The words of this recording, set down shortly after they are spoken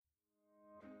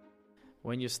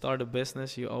when you start a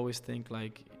business, you always think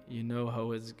like you know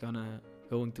how it's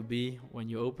going to be when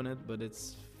you open it, but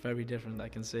it's very different, I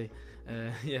can say.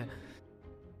 Yeah.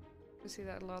 I see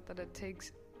that a lot, that it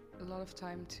takes a lot of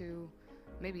time to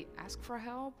maybe ask for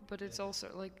help, but it's also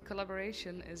like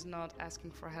collaboration is not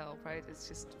asking for help, right? It's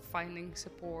just finding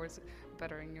support,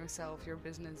 bettering yourself, your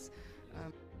business.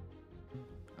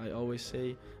 I always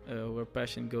say where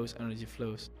passion goes, energy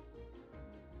flows.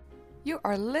 You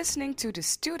are listening to the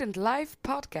Student Life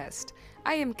Podcast.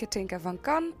 I am Katinka van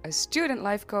Kan, a student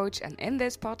life coach, and in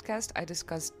this podcast I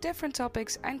discuss different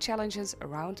topics and challenges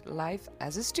around life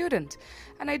as a student.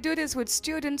 And I do this with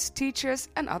students, teachers,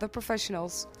 and other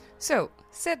professionals. So,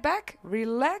 sit back,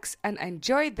 relax, and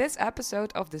enjoy this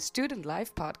episode of the Student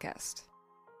Life Podcast.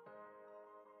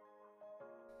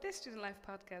 This Student Life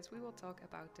Podcast, we will talk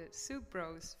about the Soup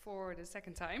Bros for the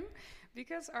second time,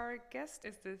 because our guest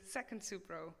is the second Soup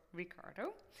Bro,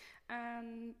 Ricardo.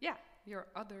 And yeah, your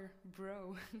other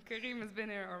bro, Karim, has been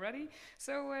here already.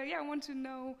 So I want to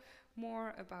know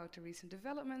more about the recent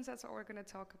developments. That's what we're going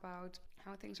to talk about,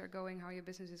 how things are going, how your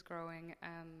business is growing,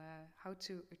 and how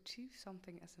to achieve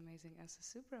something as amazing as the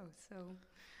Soup Bros. So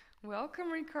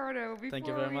welcome, Ricardo. Thank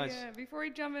you very much. Before we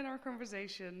jump in our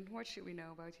conversation, what should we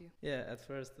know about you? Yeah, at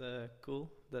first,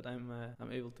 cool that I'm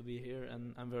able to be here,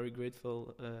 and I'm very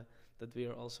grateful that we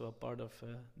are also a part of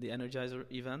the Energizer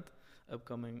event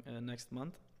upcoming next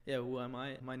month. Yeah, who am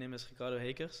I? My name is Ricardo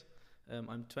Hekers.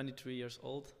 I'm 23 years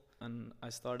old, and I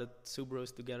started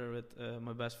Subros together with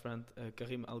my best friend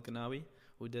Karim Al-Kanawi,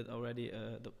 who did already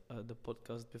the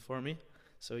podcast before me.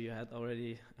 So you had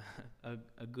already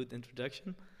a good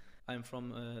introduction. I'm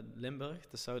from Limburg,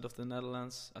 the south of the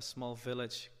Netherlands, a small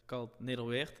village called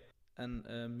Nederweert. And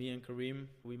me and Karim,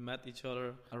 we met each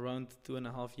other around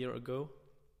 2.5 years ago.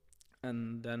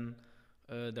 And then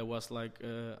there was like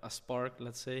a spark,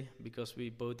 let's say, because we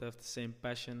both have the same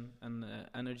passion and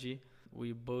energy.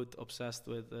 We both obsessed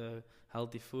with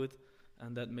healthy food,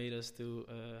 and that made us to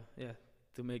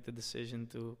make the decision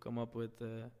to come up with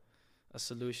a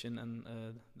solution,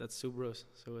 and that's Soup Bros.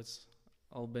 So it's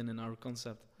all been in our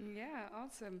concept. Yeah,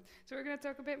 awesome. So we're going to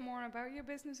talk a bit more about your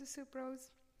business as Soup Bros.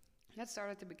 Let's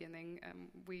start at the beginning.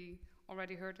 We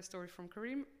already heard the story from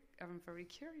Karim. I'm very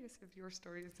curious if your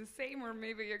story is the same, or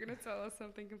maybe you're going to tell us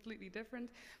something completely different.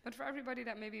 But for everybody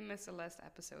that maybe missed the last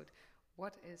episode,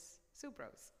 what is Soup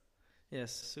Bros?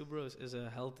 Yes, Soup Bros is a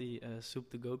healthy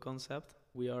soup-to-go concept.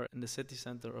 We are in the city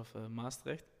center of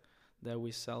Maastricht. There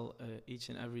we sell each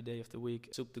and every day of the week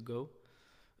soup to go.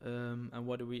 And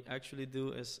what we actually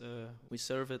do is we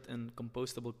serve it in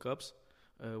compostable cups,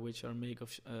 which are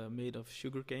made of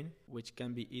sugarcane, which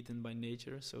can be eaten by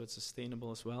nature, so it's sustainable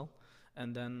as well.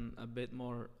 And then a bit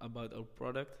more about our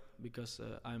product, because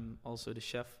I'm also the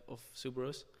chef of Soup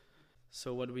Bros.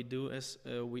 So what we do is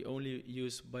we only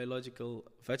use biological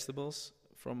vegetables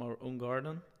from our own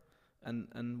garden,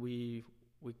 and we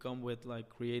come with like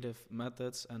creative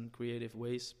methods and creative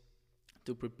ways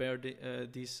to prepare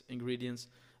these ingredients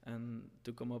and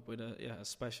to come up with a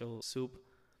special soup,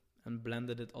 and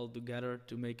blended it all together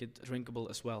to make it drinkable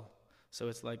as well. So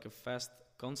it's like a fast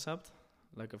concept,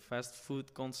 like a fast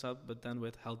food concept, but then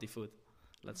with healthy food,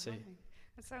 let's say.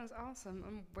 That sounds awesome.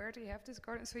 And where do you have this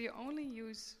garden? So you only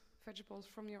use vegetables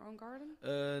from your own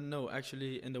garden? No,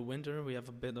 actually, in the winter we have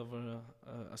a bit of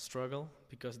a struggle,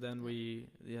 because then we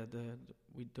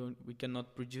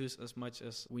cannot produce as much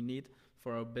as we need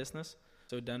for our business.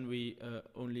 So then we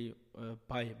only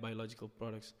buy biological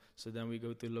products. So then we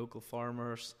go to local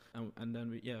farmers, and then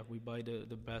we buy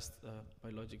the best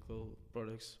biological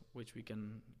products which we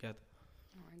can get.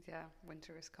 All right, yeah,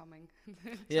 winter is coming.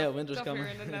 Yeah, winter's coming.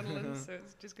 Here in the Netherlands, so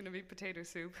it's just going to be potato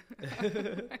soup.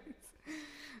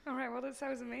 All right, well, that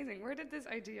sounds amazing. Where did this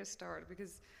idea start?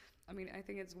 Because, I mean, I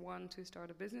think it's one to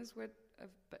start a business with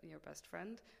your best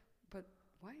friend, but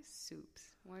why soups?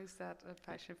 Why is that a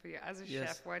passion for you? As a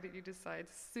chef, why did you decide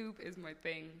soup is my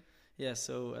thing? Yeah,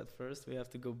 so at first we have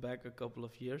to go back a couple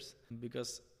of years,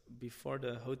 because before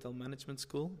the hotel management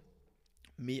school,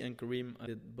 me and Karim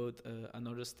did both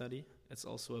another study. It's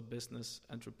also a business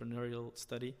entrepreneurial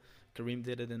study. Karim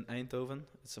did it in Eindhoven.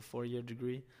 It's a 4-year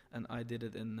degree, and I did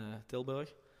it in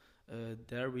Tilburg.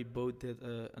 There we both did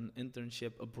an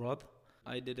internship abroad.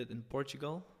 I did it in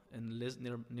Portugal,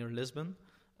 near Lisbon.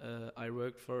 I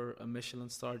worked for a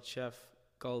Michelin-starred chef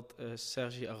called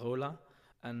Sergi Arola,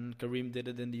 and Karim did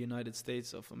it in the United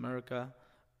States of America.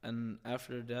 And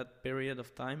after that period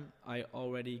of time, I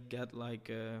already get like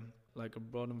a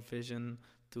broadened vision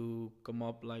to come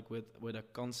up like with a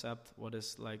concept what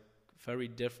is like very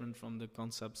different from the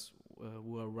concepts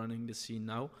who are running the scene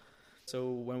now.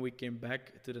 So when we came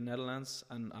back to the Netherlands,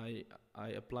 and I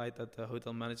applied at the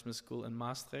hotel management school in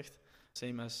Maastricht,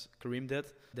 same as Kareem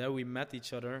did. There we met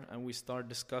each other and we start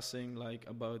discussing like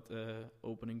about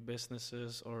opening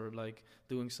businesses or like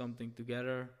doing something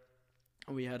together.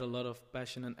 We had a lot of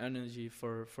passion and energy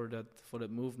for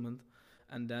that movement,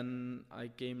 and then I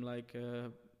came like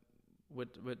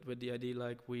with the idea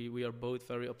like we are both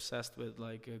very obsessed with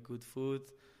like good food,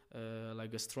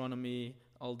 like gastronomy,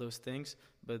 all those things,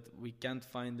 but we can't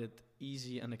find it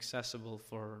easy and accessible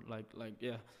for like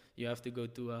you have to go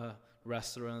to a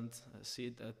restaurant,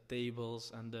 sit at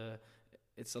tables, and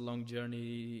it's a long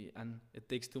journey and it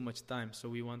takes too much time. So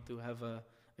we want to have a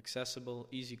accessible,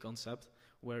 easy concept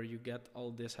where you get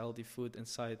all this healthy food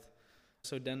inside.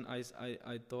 So then I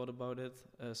thought about it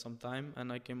some time,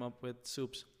 and I came up with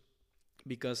soups,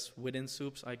 because within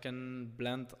soups I can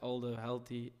blend all the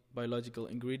healthy biological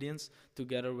ingredients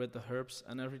together with the herbs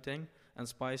and everything and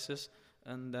spices,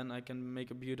 and then I can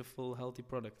make a beautiful healthy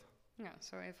product. Yeah,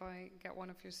 so if I get one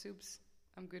of your soups,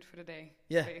 I'm good for the day.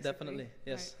 Yeah, basically. definitely.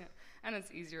 Yes. Right, yeah. And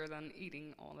it's easier than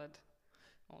eating all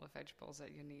the vegetables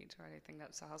that you need, right? I think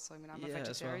that's a hassle. I mean, I'm a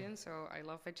vegetarian, so I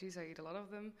love veggies. I eat a lot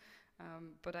of them.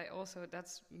 But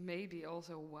that's maybe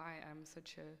also why I'm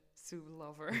such a soup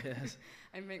lover. Yes.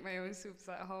 I make my own soups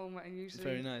at home, and usually...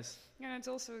 Very nice. Yeah, it's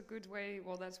also a good way.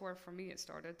 Well, that's where for me it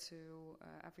started to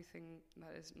everything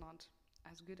that is not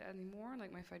as good anymore.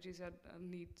 Like my veggies that I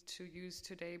need to use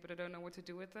today, but I don't know what to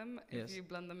do with them. Yes. If you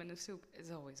blend them in a soup, it's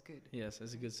always good. Yes,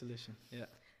 it's a good solution. Yeah.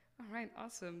 All right,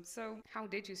 awesome. So how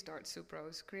did you start Soup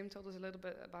Rose? Kareem told us a little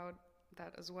bit about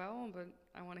that as well, but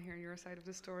I want to hear your side of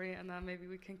the story, and then maybe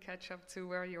we can catch up to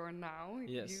where you are now.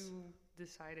 Yes. You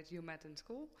decided you met in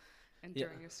school, and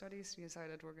during your studies you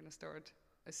decided we're going to start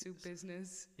a soup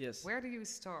business. Yes. Where do you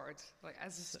start, like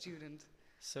as a student?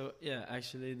 So yeah,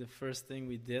 actually the first thing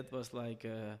we did was like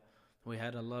we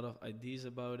had a lot of ideas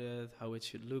about it, how it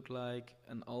should look like,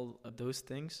 and all of those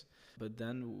things. But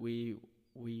then we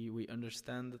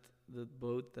understand that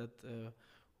both that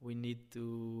we need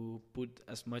to put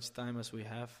as much time as we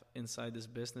have inside this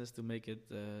business to make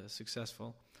it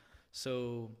successful.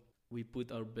 So we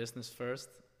put our business first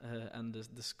and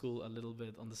the school a little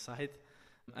bit on the side.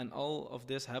 And all of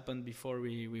this happened before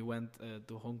we went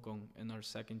to Hong Kong in our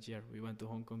second year. We went to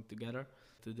Hong Kong together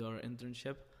to do our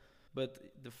internship. But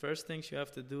the first things you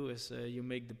have to do is you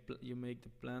make the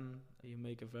plan. You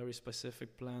make a very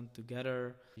specific plan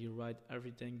together. You write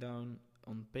everything down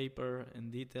on paper in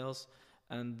details.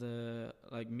 And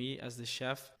like me as the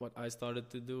chef, what I started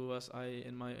to do was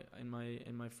in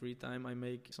my free time I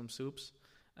make some soups.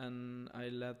 And I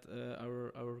let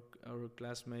our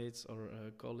classmates or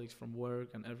colleagues from work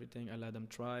and everything, I let them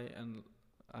try, and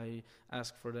I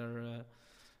ask for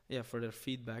their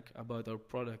feedback about our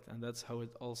product, and that's how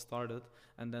it all started.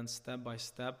 And then step by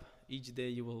step, each day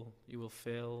you will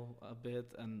fail a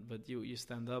bit, but you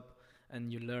stand up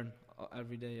and you learn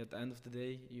every day. At the end of the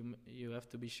day, you have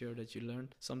to be sure that you learn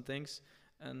some things,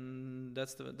 and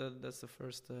that's the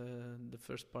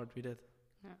first part we did.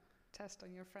 Yeah. Test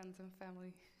on your friends and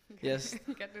family. Yes.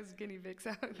 Get those guinea pigs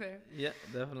out there. Yeah,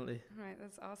 definitely. Right,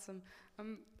 that's awesome.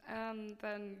 And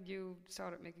then you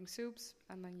started making soups,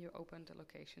 and then you opened a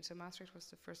location. So Maastricht was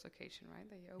the first location, right,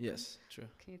 that you opened? Yes, true.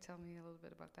 Can you tell me a little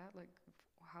bit about that? Like,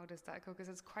 how does that go? Because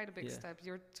it's quite a big step.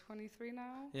 You're 23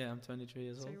 now? Yeah, I'm 23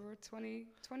 years old. So you were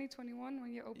 2021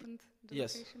 when you opened the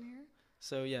location here?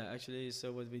 So yeah, actually,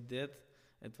 so what we did,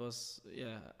 it was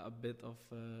a bit of...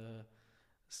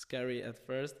 scary at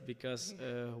first, because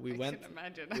we went... I can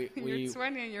imagine. You're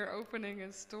 20 and you're opening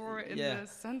a store in the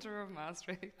center of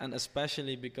Maastricht. And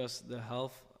especially because the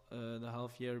half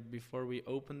year before we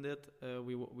opened it,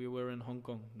 we were in Hong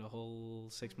Kong the whole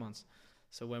 6 months.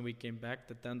 So when we came back,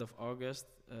 the 10th of August,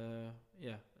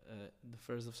 the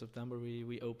 1st of September,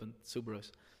 we opened Soup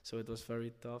Rose. So it was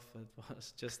very tough. It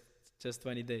was just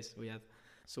 20 days we had.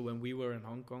 So when we were in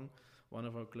Hong Kong, one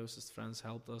of our closest friends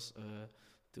helped us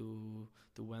to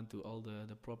went to all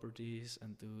the properties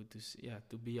and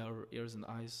to be our ears and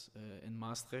eyes in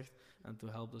Maastricht, and to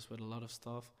help us with a lot of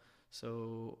stuff.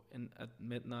 So at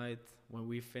midnight, when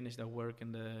we finished our work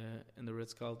in the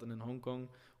Ritz-Carlton in Hong Kong,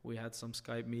 we had some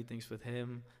Skype meetings with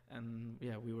him, and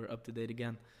we were up to date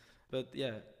again. But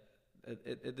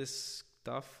it is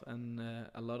tough, and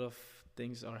a lot of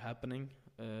things are happening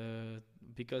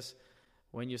because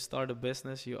when you start a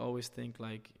business, you always think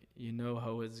like you know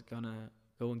how it's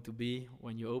going to be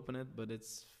when you open it, but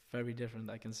it's very different,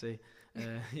 I can say.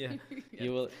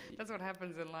 You will. That's what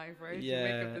happens in life, right? Yeah. You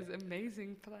make up this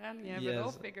amazing plan, you have it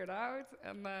all figured out,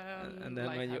 and then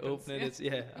when you open it, it's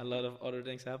a lot of other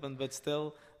things happen. But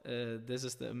still, this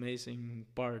is the amazing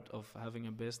part of having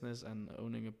a business and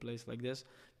owning a place like this,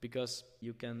 because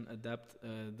you can adapt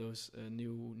those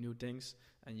new things,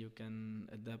 and you can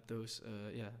adapt those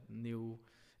new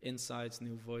insights,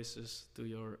 new voices to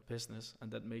your business,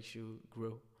 and that makes you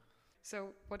grow. So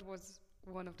what was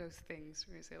one of those things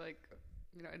where you say like,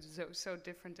 it's so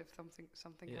different if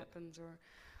something happens, or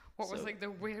what was like the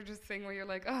weirdest thing where you're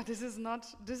like, oh, this is not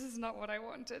what I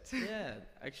wanted? Yeah,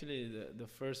 actually the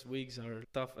first weeks are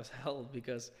tough as hell,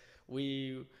 because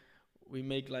we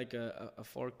make like a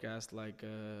forecast, like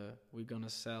we're gonna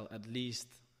sell at least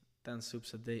 10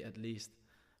 soups a day at least.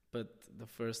 But the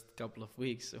first couple of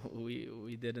weeks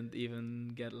we didn't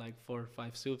even get like 4 or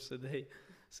 5 soups a day.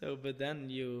 So but then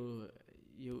you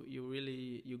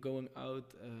going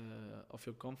out of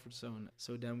your comfort zone.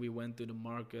 So then we went to the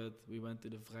market, we went to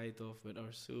the Vrijthof with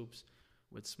our soups,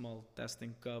 with small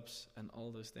testing cups and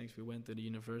all those things. We went to the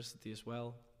university as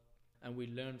well, and we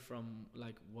learned from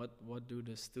like what do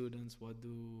the students, what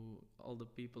do all the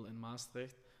people in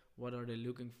Maastricht, what are they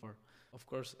looking for. Of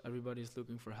course everybody is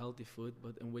looking for healthy food,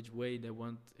 but in which way they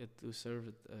want it to serve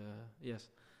it. Yes,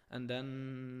 and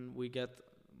then we get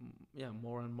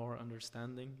more and more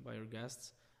understanding by our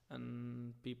guests,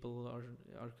 and people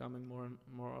are coming more and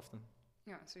more often.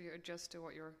 Yeah, so you adjust to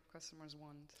what your customers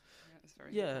want. Yeah, it's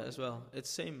very important. As well. It's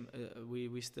same.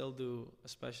 We still do,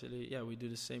 especially we do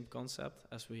the same concept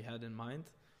as we had in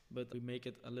mind, but we make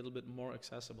it a little bit more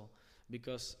accessible,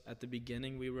 because at the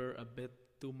beginning we were a bit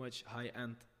too much high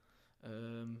end.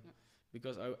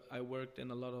 Because I worked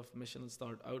in a lot of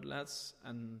Michelin-starred outlets,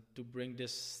 and to bring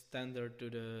this standard to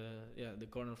the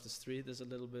corner of the street is a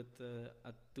little bit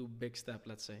a too big step,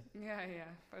 let's say. Yeah,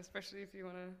 especially if you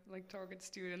want to like target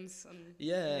students and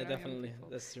definitely,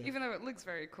 that's true. Even though it looks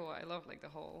very cool, I love like the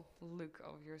whole look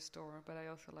of your store, but I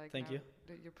also like Thank you.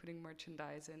 that you're putting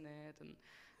merchandise in it, and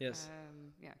yes,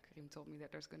 Karim told me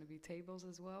that there's going to be tables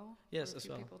as well. Yes, for as a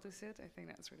few well. people to sit. I think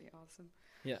that's really awesome.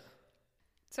 Yeah.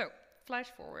 So flash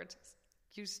forward.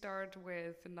 You start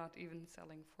with not even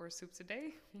selling 4 soups a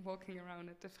day, walking around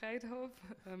at the Vrijthof,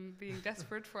 being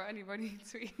desperate for anybody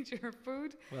to eat your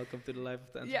food. Welcome to the life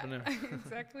of the entrepreneur. Yeah,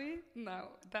 exactly.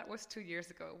 Now, that was 2 years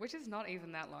ago, which is not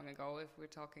even that long ago if we're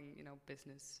talking,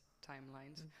 business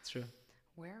timelines. It's true.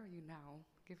 Where are you now?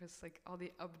 Give us like all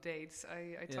the updates.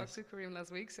 I talked to Karim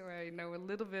last week, so I know a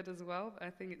little bit as well.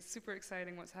 I think it's super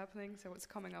exciting what's happening. So what's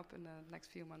coming up in the next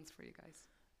few months for you guys?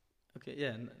 Okay,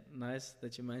 nice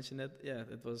that you mentioned it. Yeah,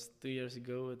 it was 2 years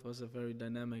ago. It was a very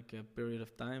dynamic period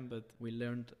of time, but we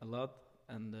learned a lot.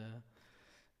 And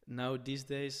now these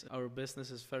days, our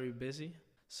business is very busy.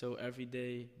 So every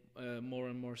day, more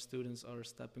and more students are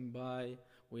stepping by.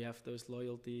 We have those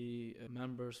loyalty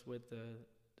members with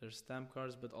their stamp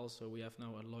cards, but also we have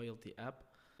now a loyalty app.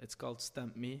 It's called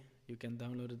Stamp Me. You can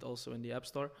download it also in the App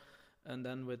Store. And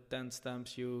then with 10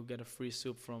 stamps, you get a free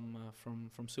soup from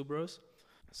Soup Bros.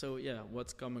 So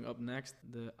what's coming up next?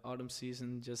 The autumn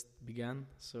season just began,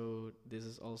 so this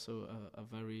is also a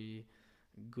very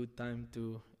good time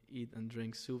to eat and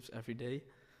drink soups every day.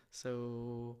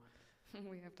 So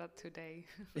we have that today.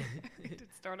 It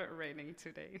started raining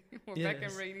today. We're back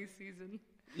in rainy season.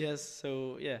 Yes,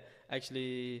 so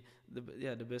actually the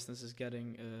business is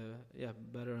getting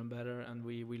better and better, and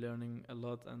we learning a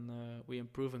lot, and we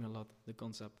improving a lot the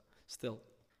concept still.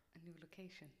 And new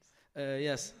locations.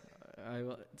 Yes.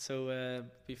 So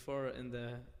before in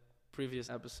the previous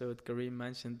episode, Karim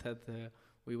mentioned that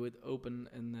we would open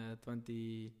in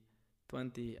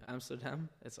 2020 Amsterdam.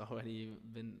 It's already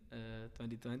been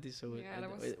 2020, so there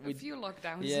was a few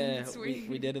lockdowns. in between.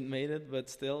 we didn't made it, but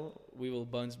still we will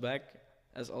bounce back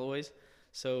as always.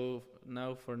 So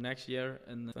now for next year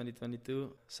in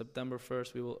 2022, September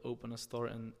 1st, we will open a store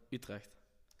in Utrecht.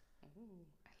 Ooh,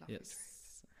 I love Utrecht.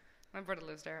 My brother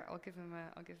lives there. I'll give him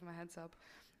a heads up.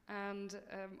 And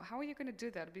how are you going to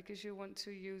do that? Because you want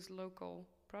to use local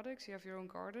products. You have your own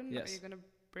garden. Yes. Are you going to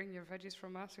bring your veggies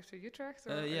from Maastricht to Utrecht,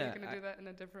 or are you going to do that in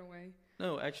a different way?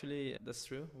 No, actually, that's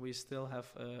true. We still have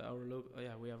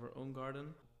we have our own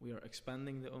garden. We are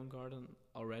expanding the own garden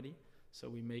already, so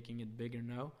we're making it bigger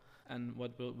now. And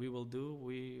what we will do,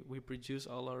 we produce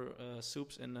all our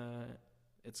soups in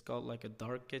it's called like a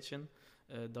dark kitchen.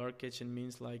 Dark kitchen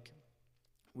means like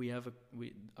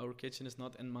our kitchen is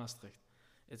not in Maastricht.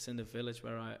 It's in the village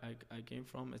where I came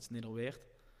from. It's Nederweert.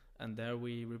 And there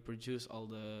we reproduce all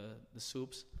the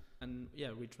soups. And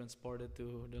we transport it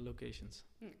to the locations.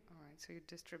 All right, so you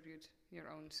distribute your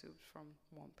own soups from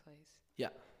one place. Yeah.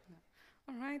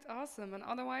 All right, awesome. And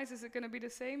otherwise, is it going to be the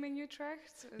same in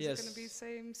Utrecht? Is it going to be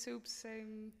same soups,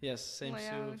 same Yes, same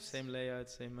layout? soup, same layout,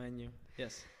 same menu.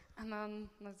 Yes. And then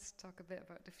let's talk a bit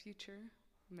about the future.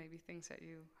 maybe things that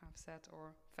you have set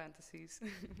or fantasies.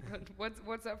 But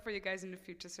what's up for you guys in the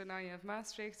future? So now you have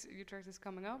Maastricht, Utrecht is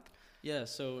coming up. Yeah,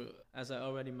 so as I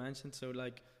already mentioned, so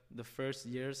like the first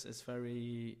years it's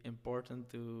very important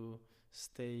to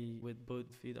stay with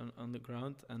both feet on the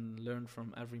ground and learn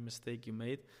from every mistake you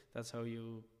made. That's how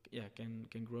you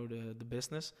can grow the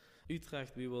business.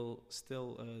 Utrecht we will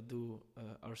still do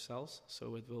ourselves,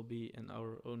 so it will be in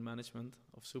our own management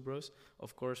of Subros.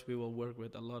 Of course we will work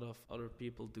with a lot of other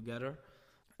people together,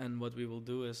 and what we will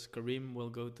do is Karim will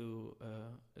go to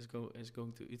is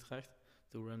going to Utrecht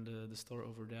to run the store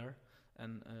over there.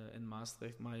 And in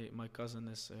Maastricht, my cousin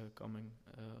is coming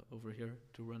over here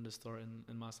to run the store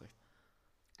in Maastricht.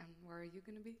 And where are you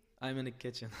going to be? I'm in the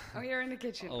kitchen. Oh, you're in the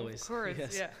kitchen. Always. Of course,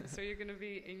 yes. yeah. So you're going to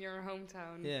be in your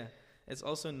hometown. Yeah. It's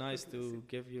also nice to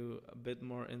give you a bit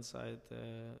more insight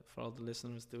for all the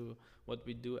listeners to what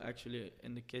we do actually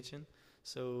in the kitchen.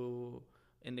 So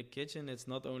in the kitchen, it's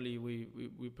not only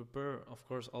we prepare, of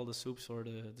course, all the soups for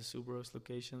the soup roast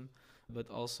location, but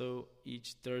also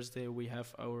each Thursday we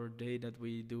have our day that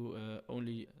we do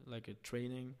only like a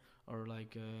training, or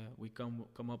like we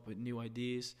come up with new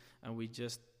ideas and we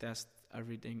just test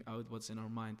everything out what's in our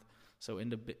mind. So in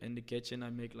the kitchen I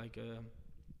make like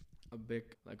a big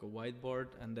like a whiteboard,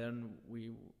 and then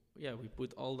we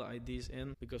put all the ideas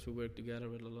in, because we work together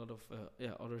with a lot of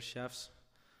other chefs,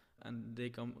 and they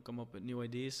come up with new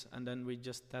ideas, and then we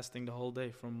just testing the whole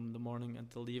day from the morning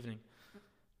until the evening.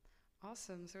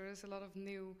 Awesome. So there's a lot of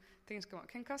new things going on.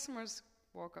 Can customers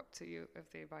walk up to you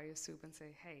if they buy a soup and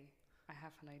say, hey, I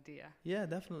have an idea? Yeah,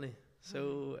 definitely.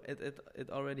 So it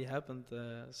already happened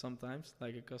sometimes,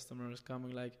 like a customer is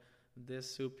coming like, this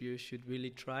soup you should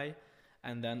really try.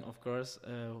 And then, of course,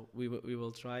 we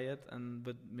will try it,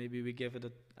 but maybe we give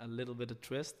it a little bit of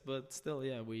twist. But still,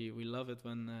 yeah, we love it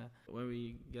when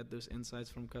we get those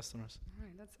insights from customers. All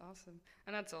right, that's awesome.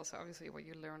 And that's also obviously what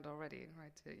you learned already,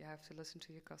 right? You have to listen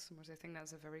to your customers. I think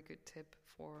that's a very good tip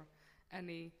for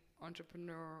any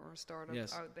entrepreneur or startup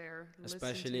out there.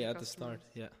 Especially at the start,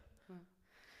 yeah.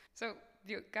 So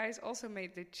you guys also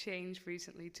made the change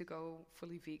recently to go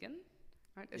fully vegan.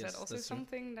 Right. Is that also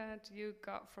something that you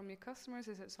got from your customers?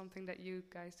 Is it something that you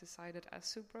guys decided as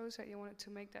Supros that you wanted to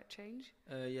make that change?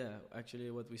 Yeah,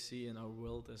 actually what we see in our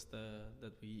world is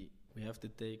that we have to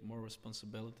take more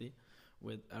responsibility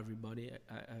with everybody,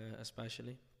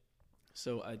 especially.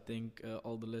 So I think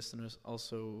all the listeners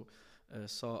also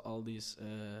saw all these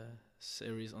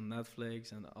series on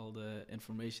Netflix and all the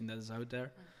information that is out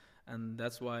there. And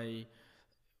that's why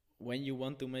when you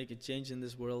want to make a change in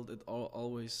this world, it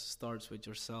always starts with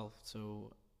yourself.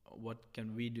 So what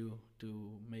can we do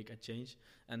to make a change?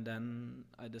 And then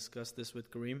I discussed this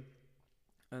with Karim.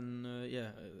 And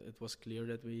it was clear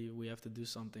that we have to do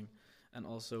something. And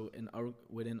also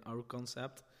within our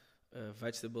concept,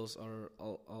 vegetables are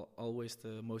always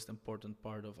the most important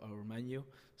part of our menu.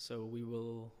 So we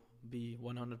will be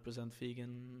 100%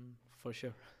 vegan for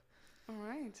sure. All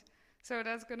right. So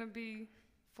that's going to be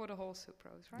for the whole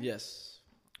Supros, right? Yes.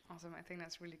 Awesome. I think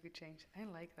that's really good change. I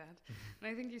like that.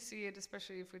 And I think you see it,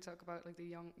 especially if we talk about like the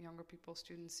younger people,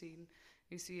 student scene,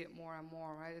 you see it more and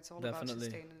more, right? It's all Definitely.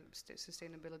 about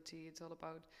sustainability. It's all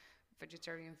about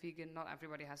vegetarian, vegan. Not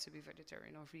everybody has to be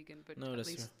vegetarian or vegan, but at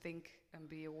least think and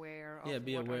be aware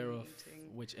of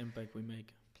which impact we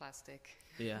make. Plastic.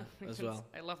 Yeah, as well.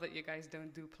 I love that you guys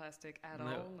don't do plastic at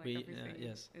all. Like everything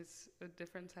is a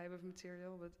different type of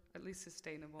material, but at least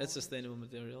sustainable. It's sustainable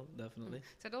material, definitely.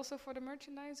 Is that also for the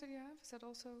merchandise that you have? Is that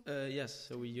also? Yes,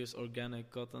 so we use organic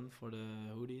cotton for the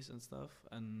hoodies and stuff.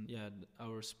 And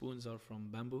our spoons are from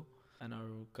bamboo, and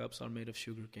our cups are made of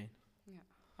sugarcane. Yeah,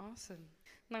 awesome.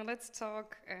 Now let's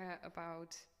talk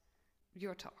about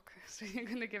your talk. So you're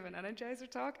going to give an Energizer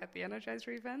talk at the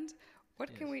Energizer event.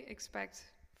 What can we expect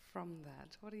from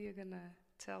that? What are you going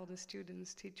to tell the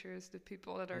students, teachers, the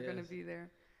people that are going to be there?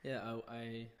 Yeah,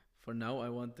 I for now I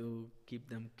want to keep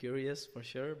them curious for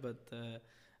sure, but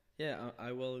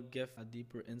I will give a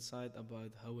deeper insight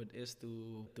about how it is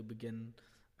to begin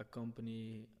a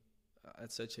company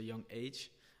at such a young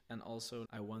age, and also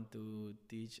I want to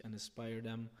teach and inspire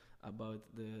them about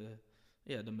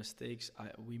the mistakes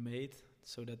we made,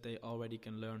 so that they already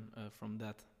can learn from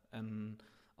that. And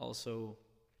also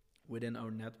within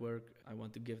our network, I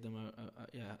want to give them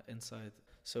a insight.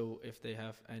 So if they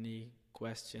have any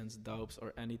questions, doubts,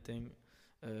 or anything,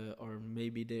 or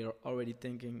maybe they are already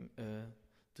thinking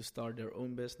to start their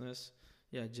own business,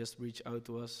 just reach out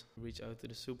to us. Reach out to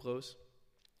the Supros.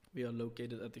 We are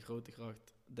located at the Grote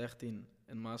Gracht 13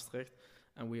 in Maastricht,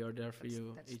 and we are there for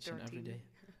you each 13. And every day.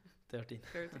 13.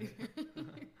 13.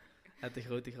 At the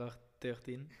Grote Gracht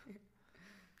 13.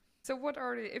 So what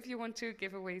are if you want to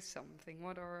give away something,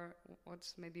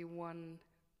 what's maybe one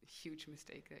huge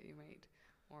mistake that you made?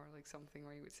 Or like something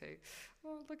where you would say,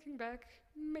 well, looking back,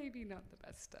 maybe not the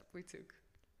best step we took.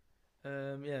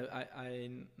 I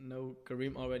know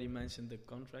Kareem already mentioned the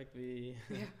contract we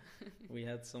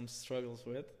had some struggles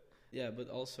with. Yeah, but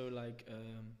also like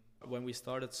when we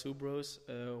started Soup Bros,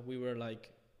 we were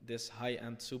like this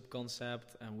high-end soup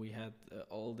concept, and we had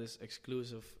all this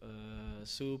exclusive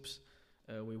soups.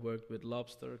 We worked with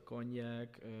lobster,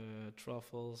 cognac,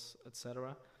 truffles,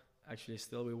 etc. Actually,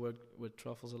 still we work with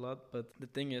truffles a lot. But the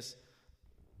thing is,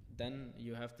 then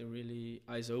you have to really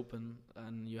eyes open,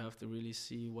 and you have to really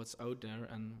see what's out there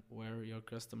and where your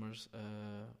customers,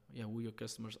 who your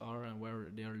customers are and where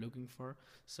they are looking for.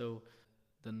 So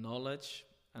the knowledge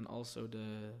and also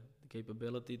the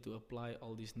capability to apply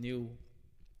all these new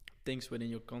things within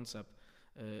your concept,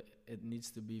 it needs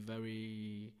to be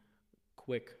very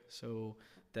quick. So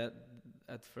that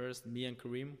at first, me and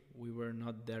Kareem, we were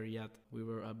not there yet. We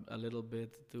were a little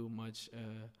bit too much,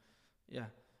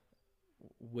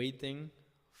 waiting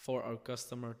for our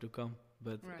customer to come.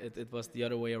 But Right. it was the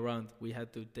other way around. We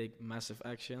had to take massive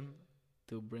action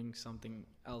to bring something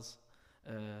else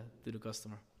to the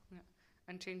customer. Yeah.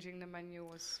 And changing the menu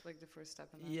was like the first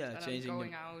step in that. Yeah, and changing then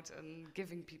going out and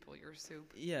giving people your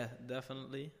soup. Yeah,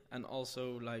 definitely. And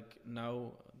also like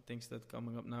now, things that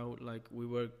coming up now, like we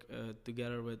work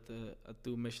together with a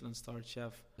 2 Michelin star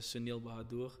chef, Sunil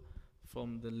Bahadur,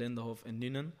 from the Lindenhof in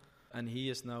Nuenen. And he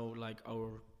is now like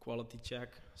our quality check.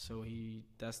 So he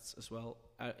tests as well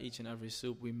each and every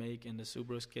soup we make in the Soup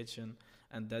Bros kitchen.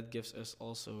 And that gives us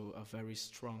also a very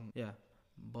strong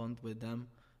bond with them,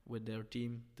 with their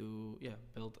team, to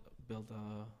build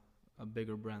a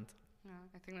bigger brand. Yeah,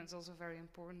 I think that's also very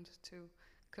important to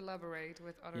collaborate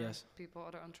with other people,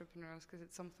 other entrepreneurs, because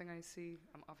it's something I see.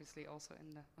 I'm obviously also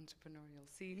in the entrepreneurial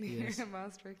scene here in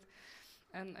Maastricht.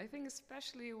 And I think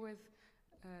especially with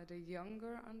the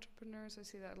younger entrepreneurs, I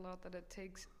see that a lot, that it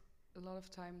takes a lot of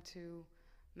time to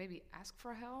maybe ask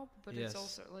for help, but it's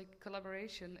also like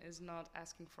collaboration is not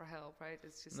asking for help, right?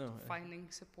 It's just finding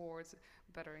support,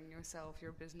 bettering yourself,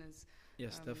 your business.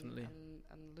 Yes, definitely.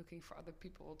 And looking for other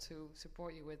people to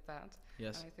support you with that.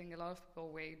 Yes. And I think a lot of people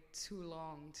wait too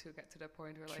long to get to that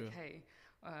point where like, hey,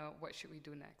 what should we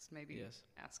do next? Maybe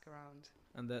ask around.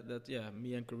 And that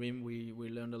me and Kareem, we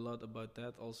learned a lot about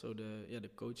that. Also the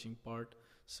coaching part.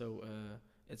 So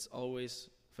it's always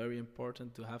very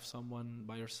important to have someone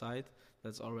by your side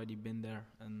that's already been there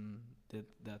and did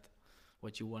that,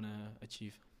 what you want to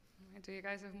achieve. Do you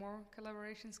guys have more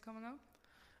collaborations coming up?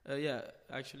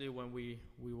 Actually, when we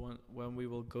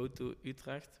will go to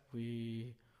Utrecht,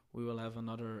 we will have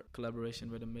another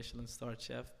collaboration with a Michelin star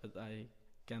chef, but I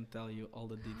can't tell you all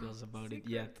the details about it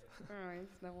yet. All right,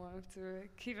 then we'll have to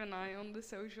keep an eye on the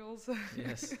socials.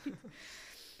 Yes.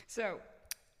 So,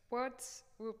 what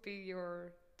would be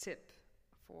your tip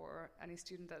for any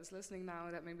student that's listening now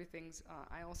that maybe thinks,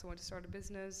 I also want to start a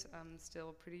business, I'm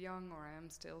still pretty young, or I'm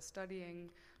still studying?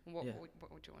 What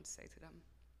would you want to say to them?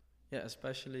 Yeah,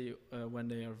 especially when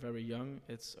they are very young,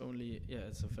 it's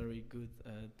a very good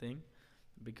thing,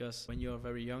 because when you are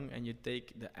very young and you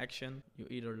take the action, you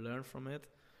either learn from it,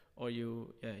 or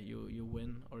you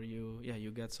win, or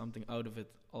you get something out of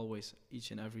it always,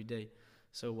 each and every day.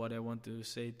 So what I want to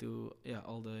say to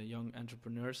all the young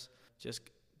entrepreneurs, just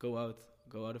go out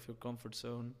of your comfort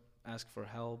zone, ask for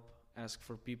help, ask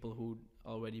for people who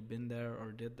already been there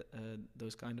or did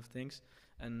those kind of things,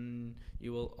 and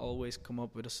you will always come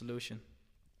up with a solution.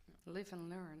 Live and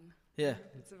learn. Yeah,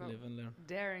 it's about live and learn.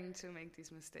 Daring to make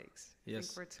these mistakes. Yes. I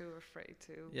think we're too afraid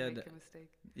to make a mistake.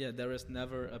 Yeah, there is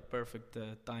never a perfect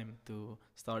time to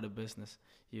start a business.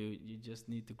 You just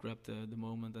need to grab the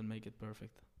moment and make it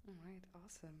perfect. All right,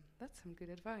 awesome. That's some good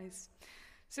advice.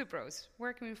 Soup Bros,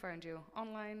 where can we find you?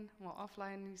 Online, well,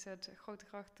 offline, you said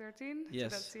Grotegracht 13. Yes. So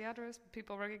that's the address.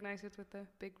 People recognize it with the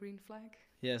big green flag.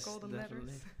 Yes, golden definitely.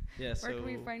 letters. Yes. Where can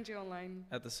we find you online?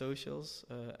 At the socials,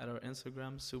 at our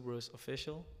Instagram, Soup Bros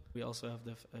Official. We also have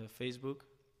the Facebook.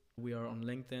 We are on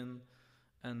LinkedIn.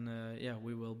 And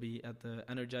we will be at the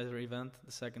Energizer event,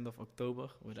 the 2nd of October,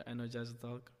 with the Energizer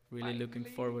talk. Really looking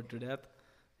forward to that.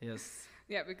 Yes.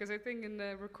 Yeah, because I think in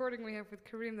the recording we have with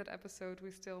Kareem, that episode,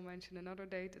 we still mentioned another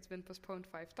date. It's been postponed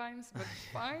 5 times, but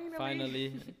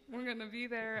finally we're going to be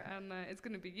there. And it's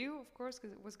going to be you, of course,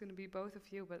 because it was going to be both of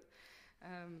you, but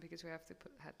because we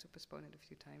had to postpone it a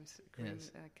few times. Kareem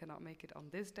cannot make it on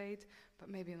this date, but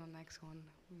maybe on the next one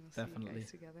we will see you guys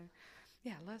together.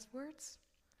 Yeah, last words?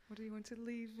 What do you want to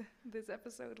leave this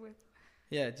episode with?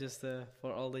 Yeah, just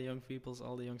for all the young peoples,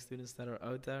 all the young students that are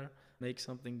out there, make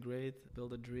something great,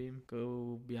 build a dream,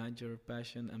 go behind your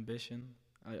passion, ambition.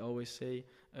 I always say,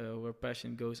 where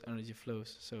passion goes, energy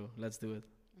flows. So let's do it.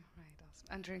 All right, awesome.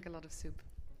 And drink a lot of soup.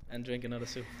 And drink another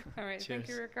soup. All right, Cheers. thank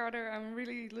you, Ricardo. I'm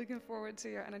really looking forward to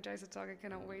your Energizer talk. I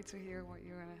cannot wait to hear what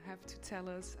you're going to have to tell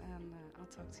us, and I'll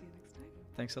talk to you next time.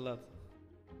 Thanks a lot.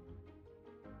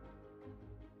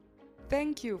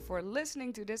 Thank you for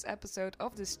listening to this episode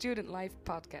of the Student Life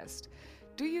podcast.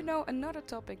 Do you know another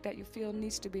topic that you feel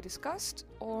needs to be discussed?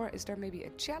 Or is there maybe a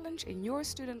challenge in your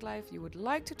student life you would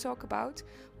like to talk about?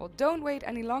 Well, don't wait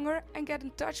any longer and get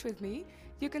in touch with me.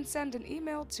 You can send an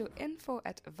email to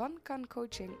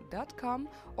info@vankancoaching.com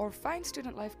or find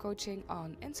Student Life Coaching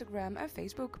on Instagram and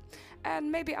Facebook. And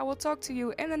maybe I will talk to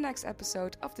you in the next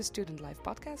episode of the Student Life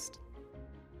podcast.